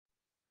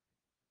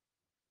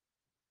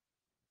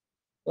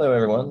Hello,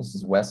 everyone. This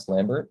is Wes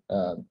Lambert,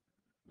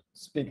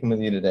 speaking with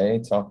you today,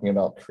 talking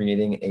about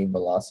creating a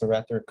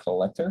Velociraptor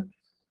collector.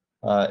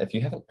 If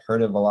you haven't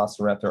heard of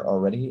Velociraptor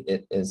already,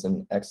 it is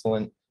an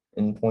excellent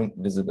endpoint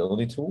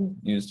visibility tool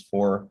used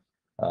for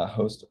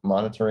host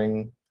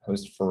monitoring,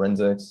 host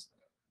forensics,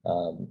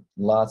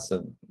 lots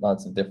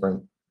of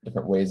different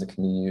ways it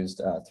can be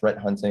used, threat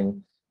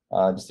hunting.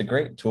 Just a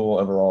great tool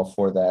overall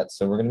for that.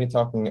 So we're going to be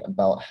talking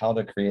about how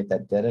to create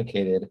that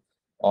dedicated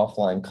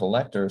offline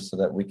collector so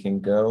that we can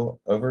go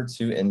over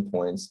to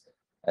endpoints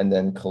and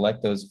then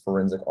collect those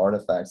forensic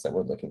artifacts that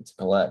we're looking to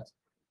collect.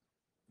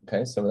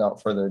 Okay, so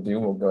without further ado,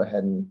 we'll go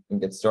ahead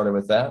and get started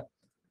with that.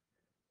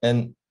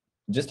 And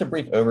just a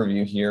brief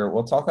overview here,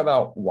 we'll talk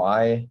about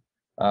why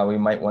we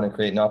might want to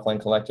create an offline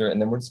collector, and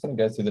then we're just going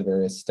to go through the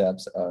various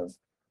steps of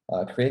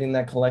creating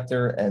that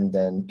collector and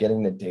then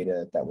getting the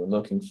data that we're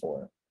looking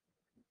for.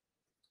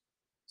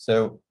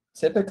 So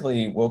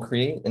typically, we'll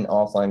create an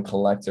offline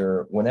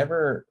collector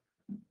whenever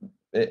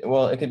it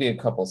could be a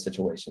couple of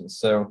situations.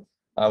 So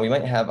we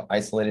might have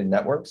isolated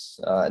networks,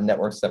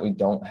 networks that we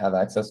don't have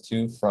access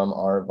to from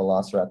our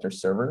Velociraptor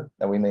server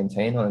that we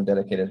maintain on a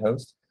dedicated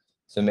host.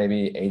 So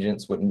maybe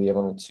agents wouldn't be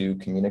able to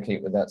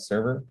communicate with that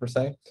server per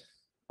se.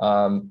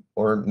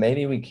 Or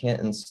maybe we can't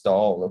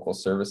install local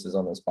services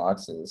on those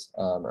boxes,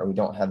 or we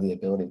don't have the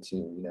ability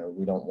to,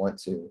 we don't want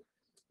to.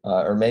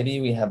 Or maybe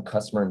we have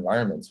customer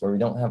environments where we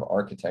don't have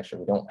architecture,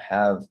 we don't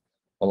have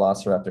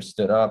Velociraptor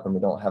stood up, and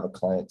we don't have a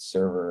client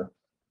server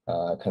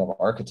kind of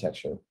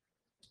architecture.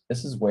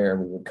 This is where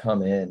we would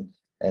come in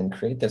and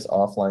create this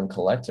offline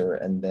collector,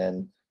 and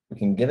then we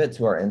can give it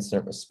to our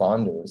incident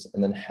responders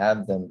and then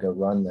have them go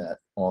run that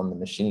on the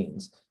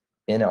machines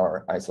in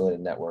our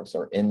isolated networks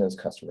or in those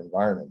customer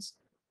environments.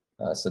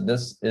 So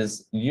this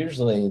is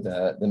usually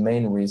the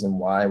main reason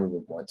why we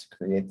would want to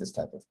create this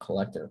type of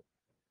collector.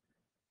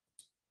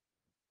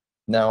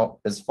 Now,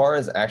 as far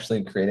as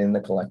actually creating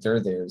the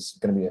collector, there's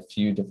going to be a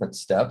few different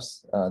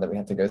steps that we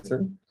have to go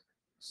through.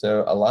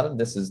 So a lot of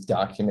this is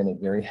documented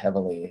very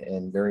heavily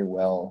and very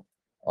well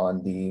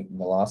on the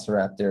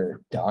Velociraptor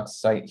docs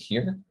site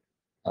here.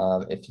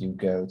 If you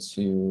go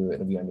to,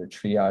 it'll be under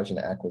triage and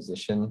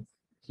acquisition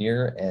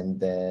here, and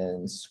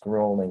then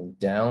scrolling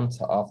down to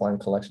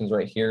offline collections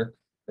right here,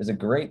 there's a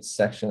great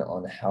section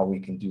on how we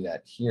can do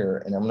that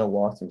here, and I'm going to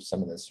walk through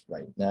some of this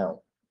right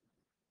now.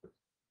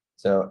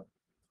 So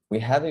we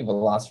have a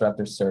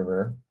Velociraptor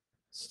server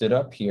stood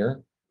up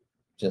here.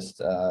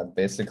 Just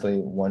basically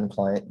one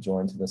client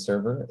joined to the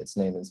server. Its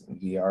name is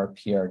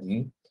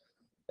VRPRD.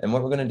 And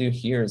what we're going to do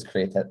here is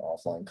create that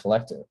offline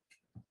collector.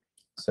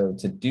 So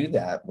to do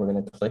that, we're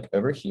going to click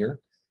over here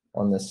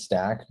on the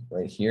stack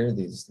right here,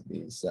 this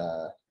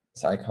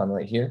icon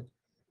right here.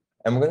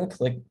 And we're going to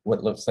click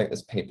what looks like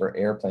this paper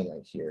airplane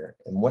right here.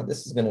 And what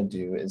this is going to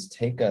do is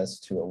take us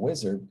to a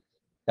wizard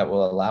that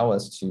will allow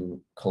us to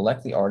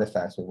collect the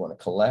artifacts we want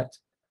to collect,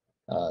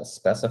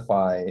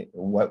 specify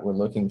what we're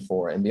looking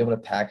for, and be able to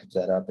package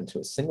that up into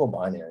a single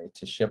binary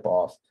to ship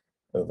off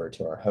over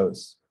to our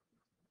hosts.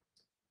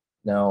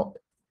 Now,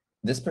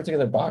 this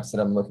particular box that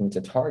I'm looking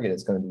to target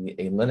is going to be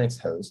a Linux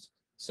host.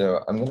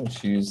 So I'm going to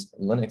choose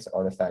Linux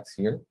artifacts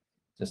here,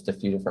 just a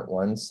few different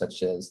ones,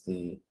 such as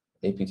the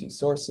apt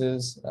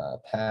sources,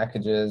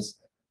 packages.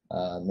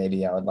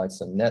 Maybe I would like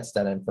some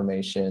netstat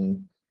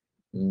information.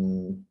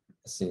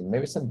 Let's see,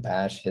 maybe some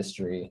bash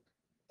history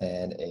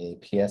and a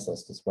PS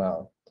list as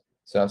well.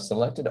 So I've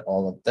selected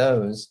all of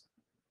those,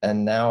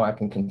 and now I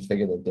can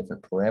configure the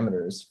different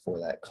parameters for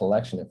that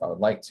collection if I would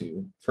like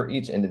to for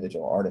each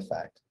individual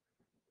artifact.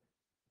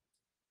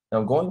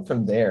 Now going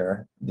from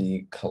there,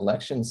 the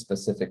collection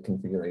specific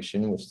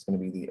configuration, which is going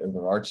to be the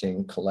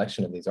overarching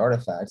collection of these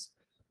artifacts,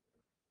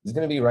 is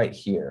going to be right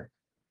here.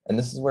 And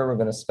this is where we're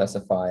going to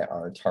specify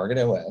our target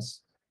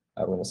OS.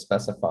 We're going to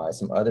specify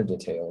some other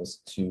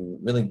details to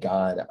really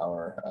guide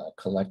our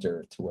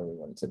collector to where we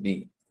want it to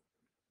be.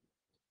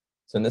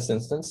 So in this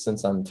instance,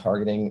 since I'm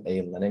targeting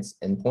a Linux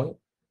endpoint,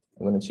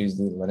 I'm going to choose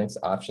the Linux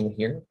option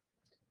here.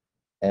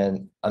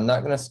 And I'm not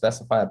going to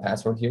specify a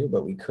password here,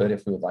 but we could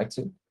if we would like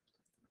to.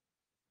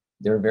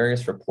 There are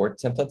various report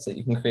templates that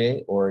you can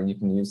create, or you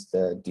can use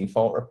the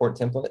default report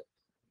template.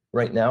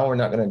 Right now, we're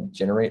not going to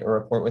generate a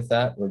report with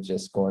that. We're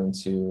just going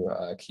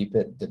to keep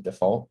it the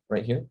default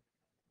right here.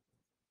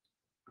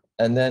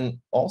 And then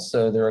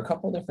also, there are a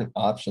couple different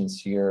options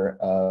here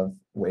of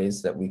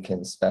ways that we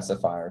can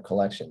specify our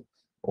collection,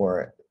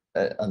 or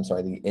I'm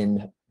sorry, the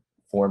end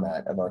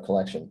format of our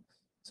collection.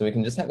 So we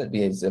can just have it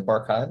be a zip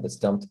archive that's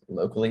dumped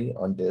locally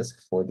on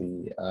disk for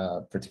the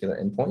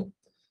particular endpoint.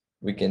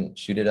 We can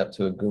shoot it up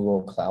to a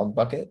Google Cloud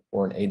bucket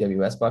or an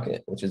AWS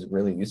bucket, which is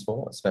really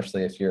useful,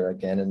 especially if you're,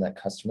 again, in that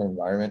customer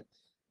environment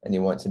and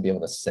you want to be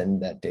able to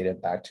send that data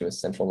back to a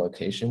central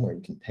location where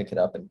you can pick it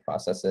up and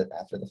process it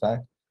after the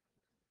fact.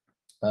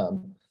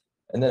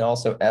 And then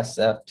also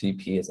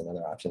SFTP is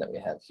another option that we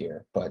have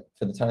here. But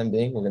for the time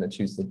being, we're going to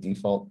choose the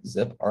default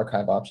zip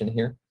archive option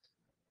here.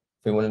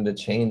 If we wanted to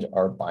change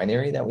our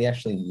binary that we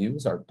actually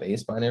use, our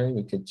base binary,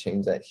 we could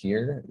change that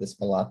here, this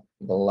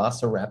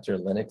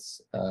Velociraptor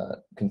Linux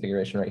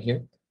configuration right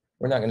here.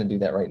 we're not going to do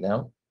that right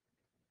now.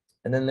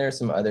 And then there's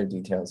some other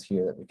details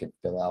here that we could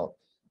fill out,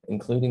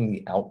 including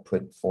the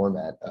output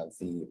format of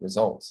the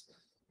results.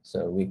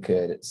 So we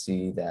could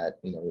see that,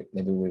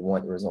 maybe we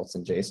want the results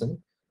in JSON,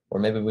 or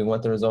maybe we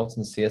want the results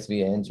in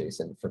CSV and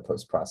JSON for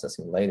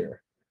post-processing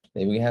later.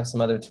 Maybe we have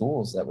some other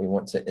tools that we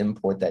want to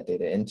import that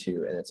data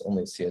into, and it's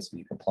only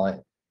CSV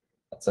compliant.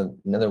 That's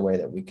another way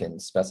that we can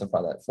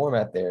specify that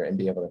format there and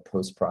be able to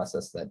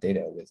post-process that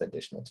data with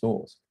additional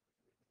tools.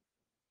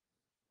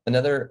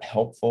 Another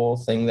helpful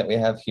thing that we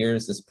have here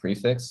is this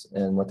prefix,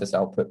 and what this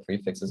output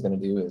prefix is going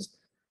to do is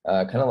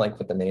kind of like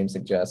what the name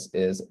suggests,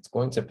 is it's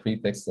going to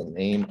prefix the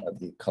name of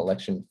the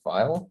collection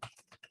file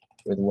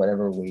with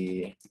whatever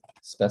we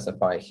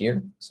specify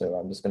here. So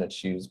I'm just going to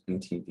choose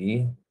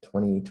BTV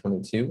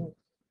 2022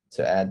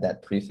 to add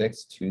that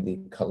prefix to the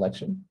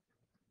collection.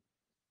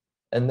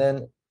 And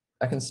then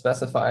I can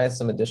specify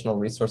some additional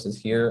resources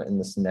here in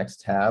this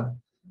next tab,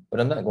 but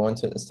I'm not going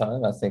to at this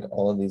time. I think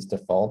all of these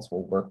defaults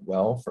will work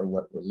well for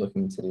what we're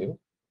looking to do.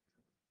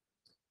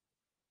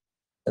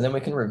 And then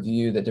we can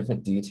review the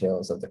different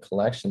details of the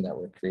collection that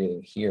we're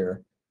creating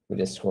here. We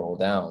just scroll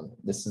down.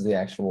 This is the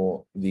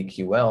actual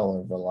VQL,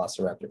 or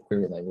Velociraptor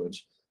query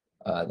language,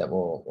 that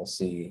we'll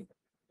see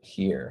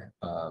here.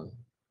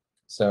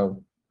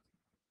 So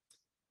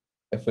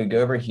if we go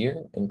over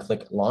here and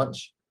click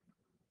launch,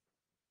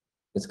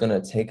 it's going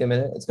to take a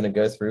minute. It's going to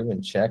go through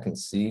and check and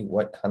see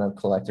what kind of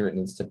collector it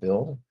needs to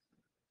build.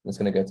 It's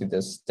going to go through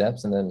those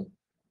steps, and then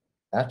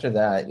after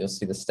that, you'll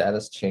see the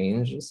status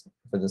changes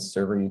for the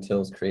server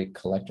utils create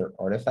collector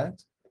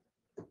artifact.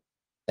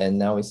 And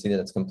now we see that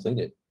it's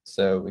completed.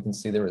 So we can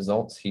see the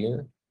results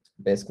here,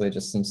 basically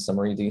just some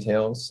summary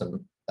details,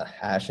 some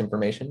hash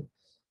information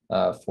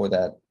for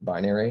that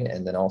binary,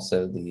 and then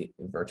also the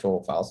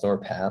virtual file store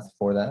path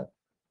for that.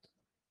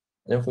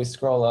 And if we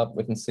scroll up,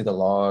 we can see the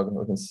log,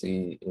 we can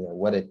see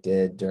what it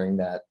did during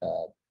that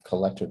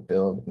collector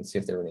build. We can see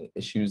if there were any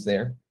issues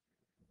there.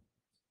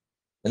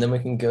 And then we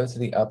can go to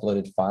the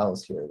uploaded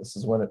files here. This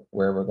is where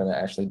we're going to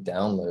actually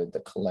download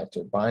the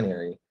collector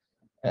binary,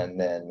 and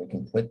then we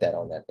can put that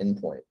on that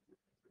endpoint.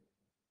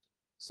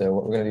 So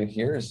what we're going to do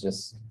here is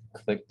just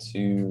click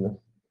to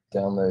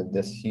download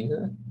this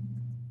here.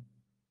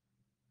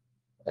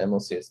 And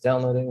we'll see it's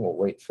downloading. We'll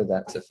wait for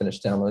that to finish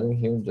downloading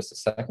here in just a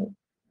second.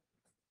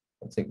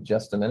 It'll take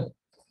just a minute.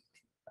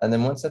 And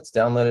then once that's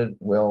downloaded,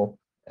 we'll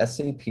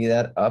SCP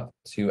that up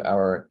to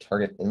our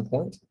target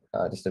endpoint.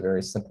 Just a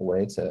very simple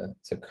way to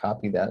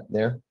copy that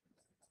there.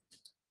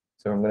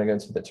 So I'm going to go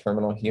to the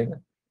terminal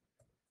here.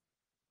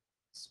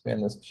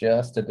 Expand this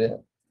just a bit.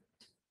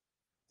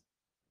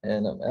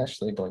 And I'm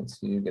actually going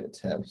to get a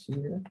tab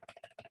here.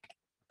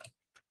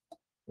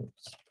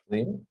 Oops,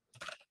 clear.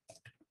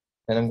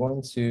 And I'm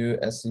going to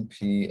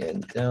SCP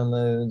and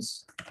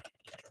downloads,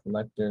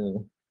 collector,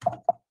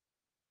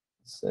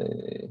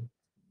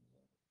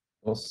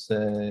 we'll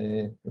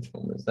say, which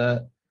one was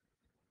that?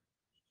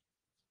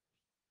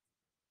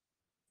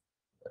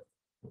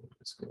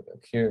 Just go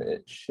back here.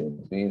 It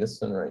should be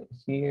this one right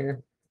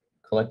here.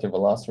 Collector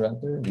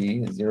Velociraptor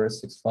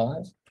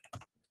V065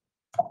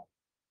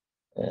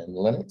 and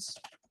Linux.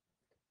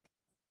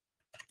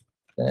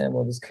 And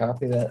we'll just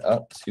copy that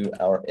up to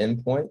our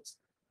endpoint.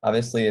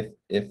 Obviously,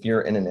 if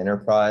you're in an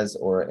enterprise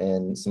or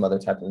in some other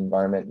type of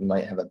environment, you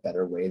might have a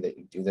better way that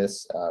you do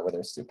this, whether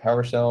it's through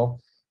PowerShell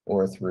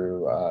or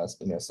through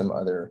some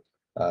other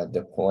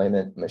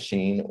deployment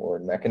machine or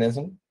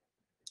mechanism.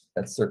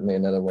 That's certainly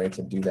another way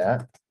to do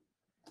that.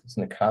 I'm just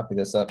going to copy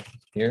this up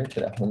here to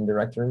the home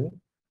directory.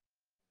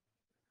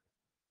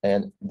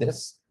 And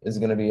this is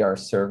going to be our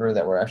server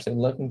that we're actually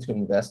looking to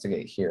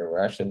investigate here.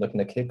 We're actually looking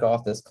to kick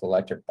off this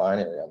collector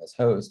binary on this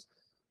host.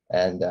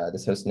 And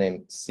this host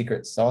name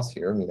secret sauce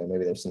here,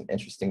 maybe there's some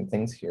interesting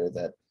things here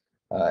that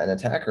an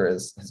attacker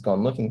has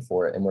gone looking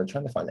for, and we're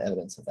trying to find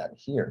evidence of that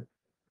here.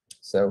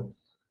 So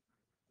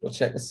we'll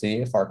check to see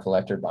if our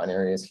collector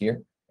binary is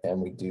here.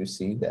 And we do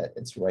see that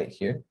it's right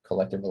here,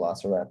 collector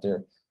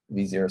Velociraptor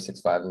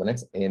V065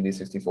 Linux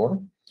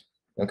AMD64.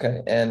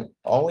 Okay, and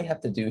all we have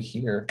to do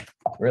here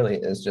really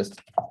is just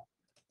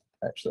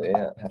have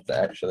to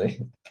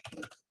actually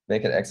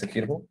make it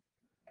executable.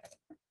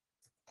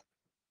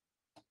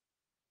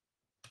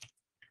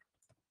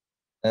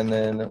 And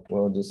then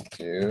we'll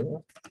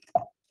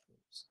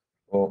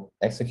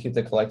execute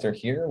the collector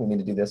here. We need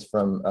to do this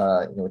from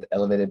with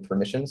elevated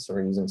permissions, so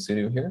we're using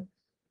sudo here.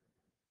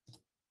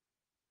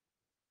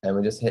 And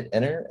we just hit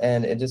enter,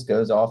 and it just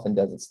goes off and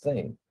does its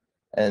thing.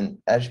 And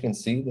as you can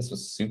see, this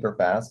was super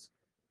fast.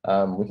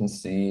 We can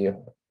see,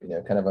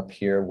 kind of up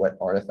here what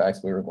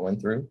artifacts we were going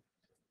through.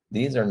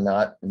 These are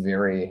not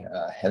very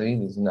heavy.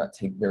 These do not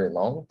take very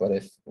long. But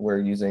if we're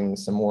using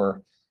some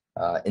more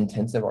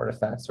intensive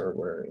artifacts, or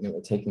we're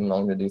taking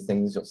longer to do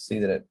things, you'll see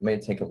that it may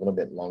take a little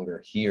bit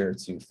longer here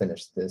to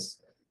finish this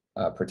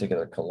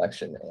particular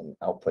collection and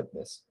output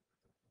this.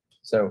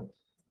 So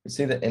you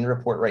see the end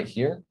report right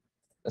here,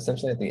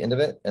 essentially at the end of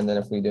it. And then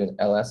if we do an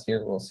ls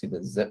here, we'll see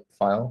the zip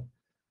file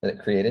that it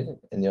created,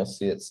 and you'll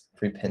see it's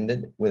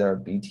prepended with our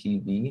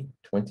BTV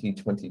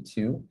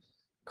 2022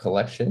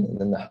 collection and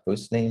then the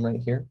host name right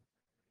here.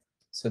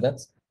 So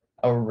that's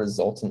our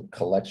resultant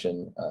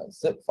collection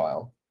zip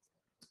file.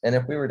 And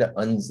if we were to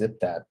unzip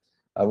that,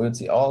 we would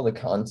see all the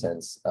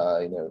contents,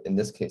 in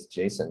this case,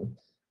 JSON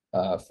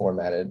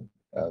formatted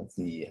of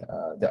the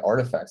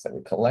artifacts that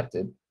we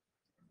collected.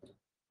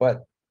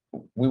 But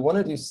we want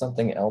to do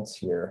something else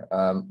here.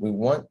 We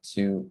want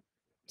to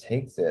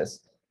take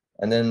this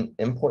and then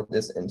import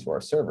this into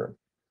our server.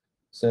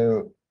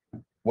 So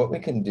what we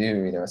can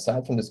do,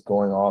 aside from just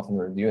going off and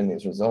reviewing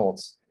these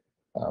results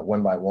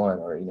one by one,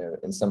 or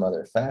in some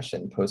other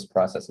fashion,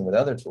 post-processing with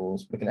other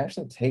tools, we can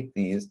actually take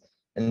these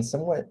and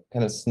somewhat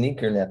kind of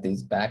sneaker net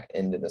these back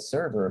into the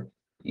server,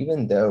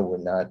 even though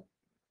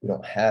we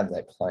don't have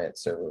that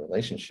client-server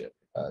relationship,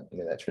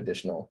 that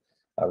traditional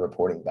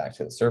reporting back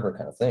to the server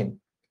kind of thing.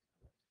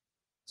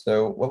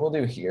 So what we'll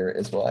do here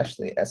is we'll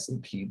actually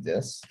SMP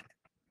this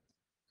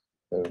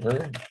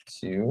over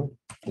to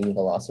the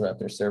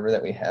Velociraptor server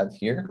that we have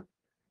here.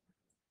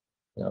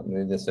 And I'll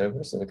move this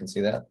over so we can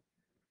see that.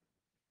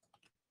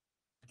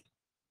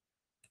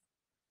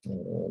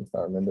 And if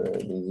I remember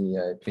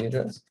the IP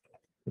address,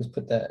 just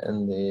put that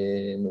in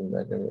the, move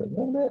that over a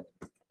little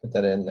bit, put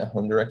that in the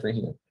home directory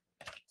here.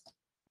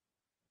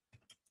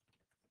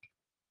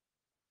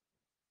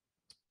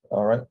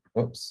 All right,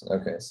 whoops,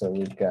 okay, so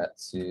we've got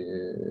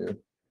to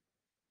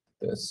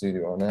do a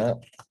sudo on that.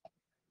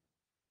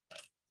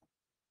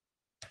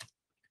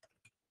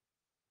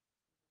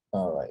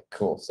 All right,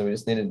 cool. So we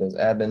just needed those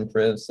admin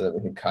privs so that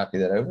we could copy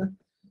that over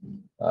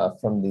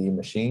from the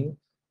machine.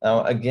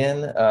 Now,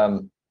 again,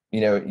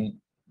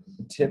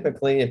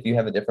 typically, if you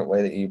have a different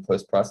way that you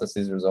post-process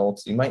these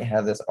results, you might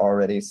have this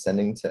already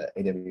sending to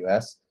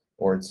AWS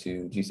or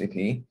to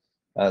GCP.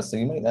 So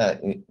you might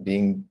not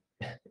be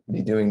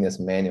doing this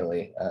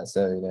manually.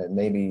 So it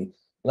may be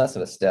less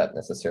of a step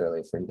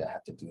necessarily for you to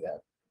have to do that.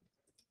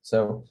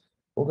 So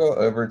we'll go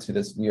over to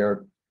this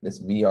VR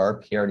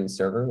PRD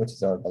server, which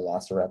is our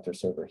Velociraptor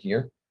server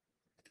here.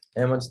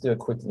 And let's do a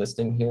quick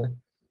listing here.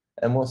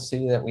 And we'll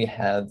see that we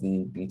have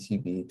the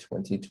BTB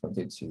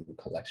 2022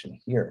 collection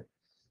here.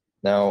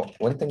 Now,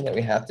 one thing that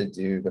we have to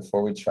do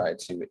before we try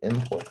to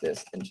import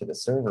this into the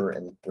server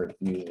and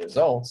review the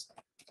results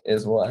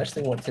is we'll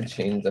actually want to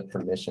change the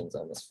permissions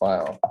on this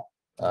file,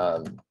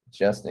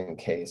 just in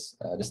case,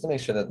 just to make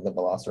sure that the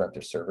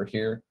Velociraptor server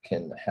here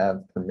can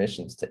have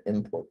permissions to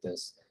import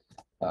this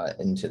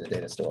into the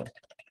data store.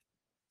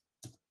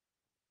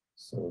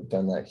 So we've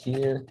done that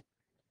here.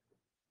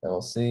 And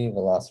we'll see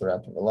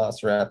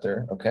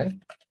Velociraptor, okay,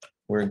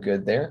 we're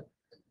good there.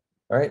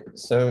 All right,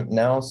 so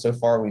now so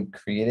far we've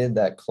created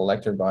that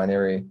collector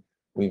binary.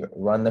 We've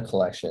run the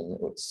collection. It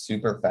was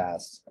super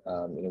fast.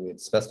 We had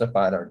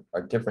specified our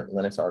different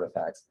Linux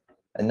artifacts,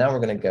 and now we're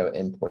going to go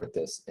import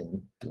this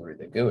in through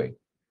the GUI.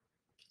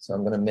 So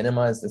I'm going to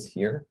minimize this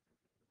here,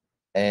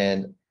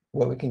 and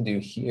what we can do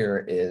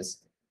here is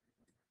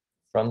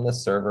from the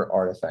server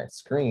artifact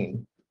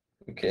screen,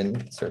 we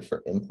can search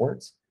for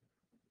imports.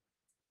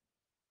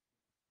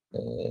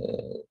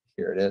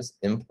 Here it is,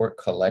 import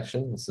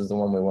collection. This is the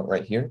one we want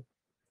right here.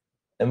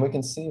 And we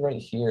can see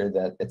right here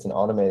that it's an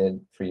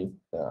automated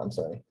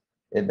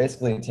it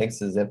basically takes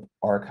the zip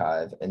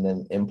archive and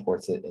then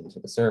imports it into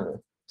the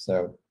server.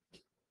 So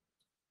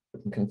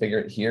we can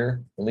configure it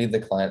here. We'll leave the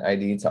client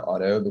ID to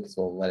auto because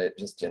we'll let it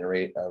just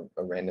generate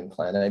a random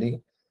client ID.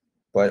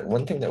 But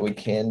one thing that we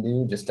can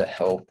do just to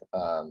help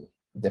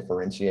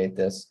differentiate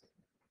this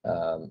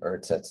or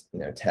to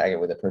tag it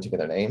with a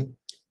particular name,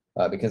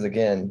 because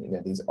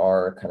again, these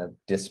are kind of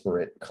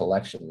disparate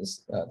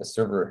collections. The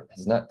server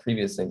has not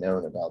previously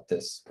known about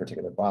this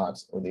particular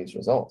box or these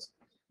results.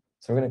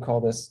 So we're going to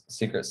call this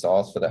secret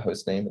sauce for the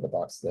host name of the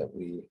box that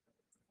we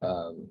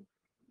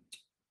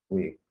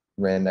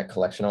ran that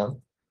collection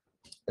on.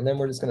 And then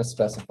we're just going to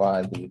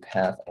specify the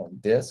path on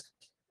disk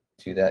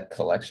to that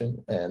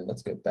collection. And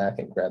let's go back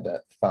and grab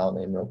that file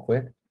name real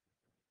quick.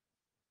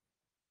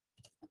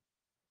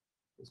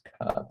 Just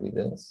copy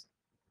this.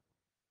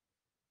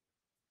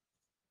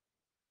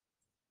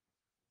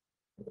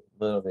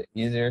 A little bit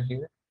easier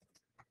here.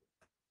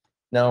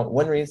 Now,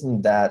 one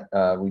reason that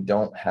we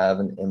don't have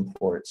an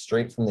import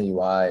straight from the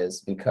UI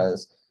is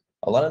because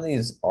a lot of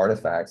these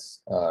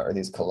artifacts or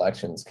these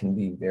collections can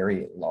be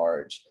very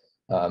large,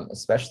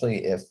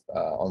 especially if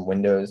on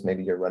Windows,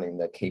 maybe you're running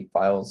the Cape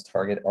files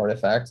target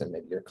artifact and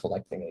maybe you're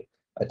collecting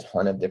a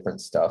ton of different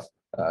stuff,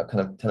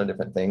 ton of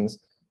different things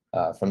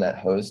from that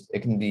host.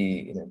 It can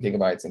be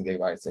gigabytes and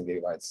gigabytes and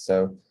gigabytes.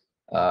 So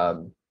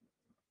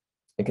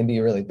it can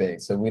be really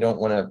big. So we don't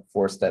want to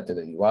force that to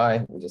the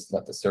UI. We just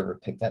let the server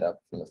pick that up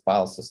from the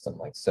file system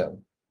like so.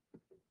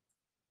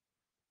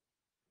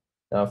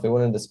 Now, if we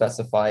wanted to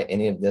specify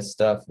any of this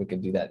stuff, we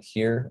could do that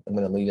here. I'm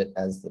going to leave it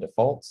as the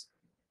default,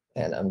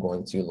 and I'm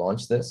going to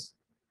launch this.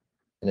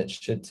 And it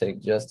should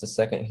take just a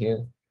second here,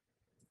 and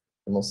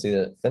we'll see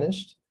that it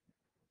finished.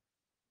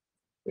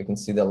 We can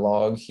see the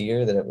log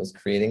here that it was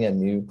creating a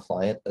new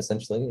client,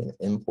 essentially, and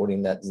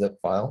importing that zip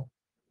file.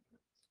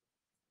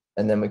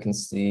 And then we can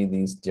see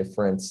these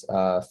different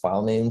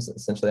file names,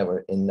 essentially, that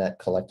were in that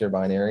collector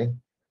binary.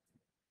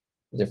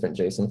 different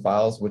JSON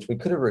files, which we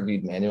could have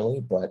reviewed manually,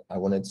 but I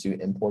wanted to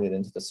import it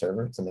into the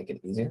server to make it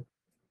easier.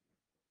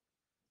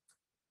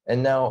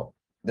 And now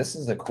this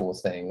is a cool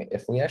thing.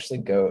 If we actually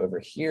go over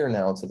here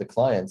now to the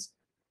clients,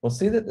 we'll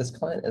see that this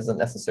client isn't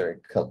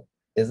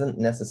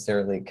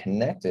necessarily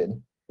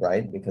connected,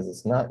 right? Because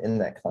it's not in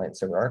that client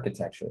server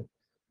architecture,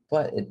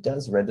 but it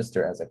does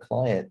register as a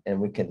client and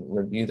we can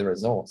review the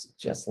results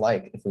just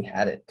like if we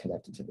had it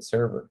connected to the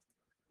server.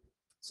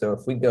 So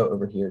if we go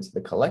over here to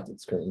the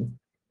collected screen,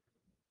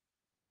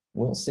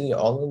 we'll see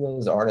all of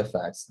those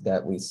artifacts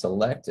that we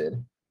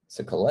selected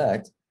to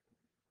collect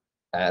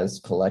as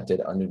collected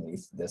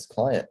underneath this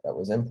client that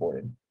was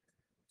imported.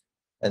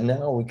 And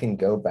now we can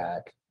go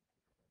back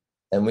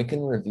and we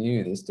can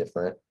review these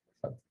different,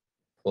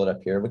 pull it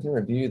up here, we can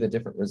review the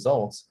different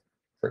results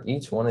for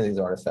each one of these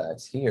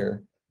artifacts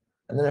here.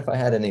 And then if I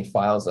had any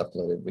files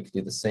uploaded, we could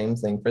do the same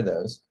thing for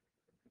those.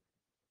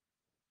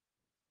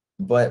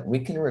 But we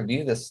can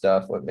review this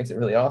stuff. What makes it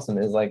really awesome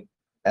is like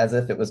as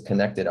if it was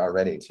connected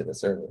already to the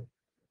server.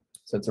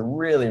 So it's a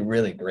really,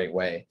 really great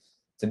way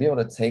to be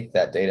able to take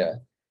that data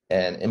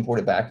and import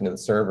it back into the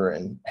server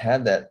and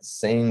have that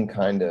same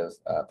kind of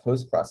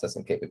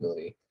post-processing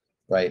capability,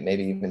 right?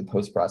 Maybe even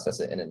post-process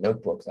it in a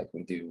notebook like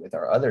we do with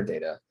our other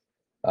data,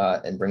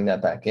 and bring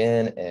that back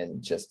in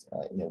and just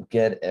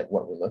get at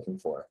what we're looking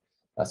for.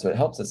 So it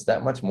helps us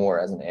that much more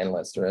as an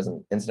analyst or as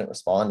an incident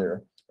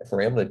responder if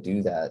we're able to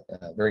do that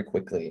very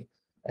quickly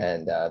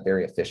and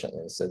very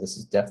efficiently. So this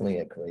is definitely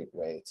a great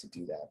way to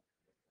do that.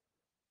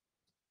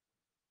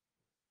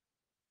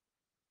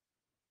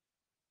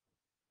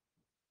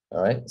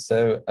 All right,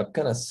 so I've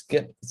kind of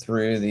skipped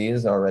through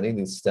these already,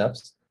 these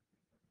steps.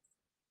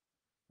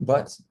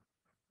 But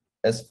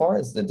as far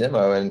as the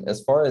demo and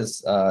as far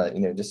as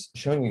just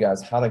showing you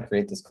guys how to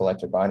create this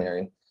collector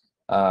binary,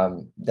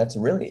 that's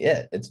really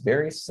it. It's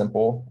very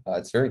simple.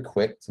 It's very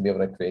quick to be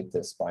able to create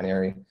this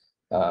binary.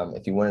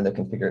 If you wanted to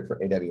configure it for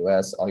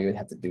AWS, all you would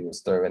have to do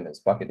is throw in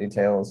those bucket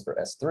details for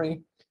S3,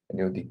 and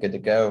you would be good to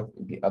go.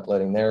 You'd be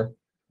uploading there.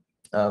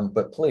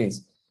 But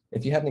please,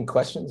 if you have any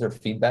questions or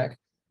feedback,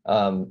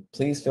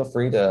 please feel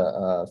free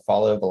to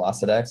follow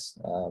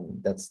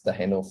Velocidex. That's the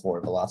handle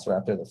for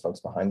Velociraptor, the folks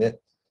behind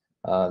it.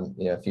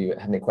 If you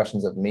have any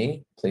questions of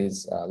me,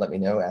 please let me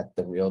know at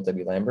the real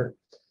W Lambert,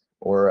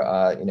 or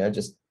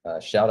just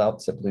shout out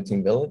to Blue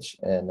Team Village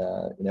and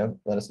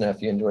let us know if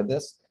you enjoyed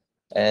this.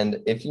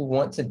 And if you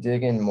want to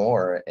dig in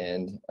more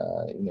and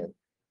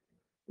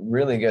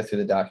really go through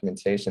the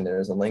documentation,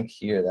 there's a link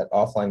here, that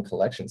offline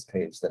collections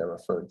page that I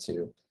referred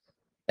to.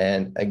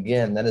 And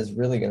again, that is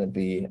really going to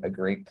be a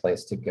great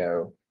place to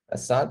go.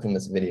 Aside from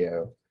this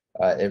video,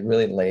 it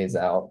really lays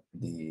out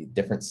the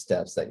different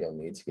steps that you'll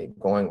need to get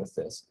going with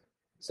this.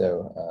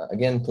 So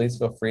again, please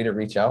feel free to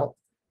reach out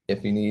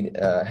if you need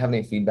have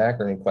any feedback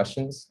or any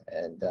questions.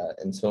 And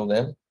until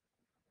then,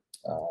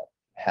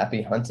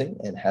 happy hunting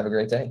and have a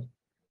great day.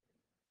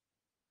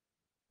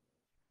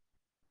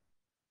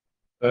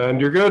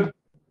 And you're good.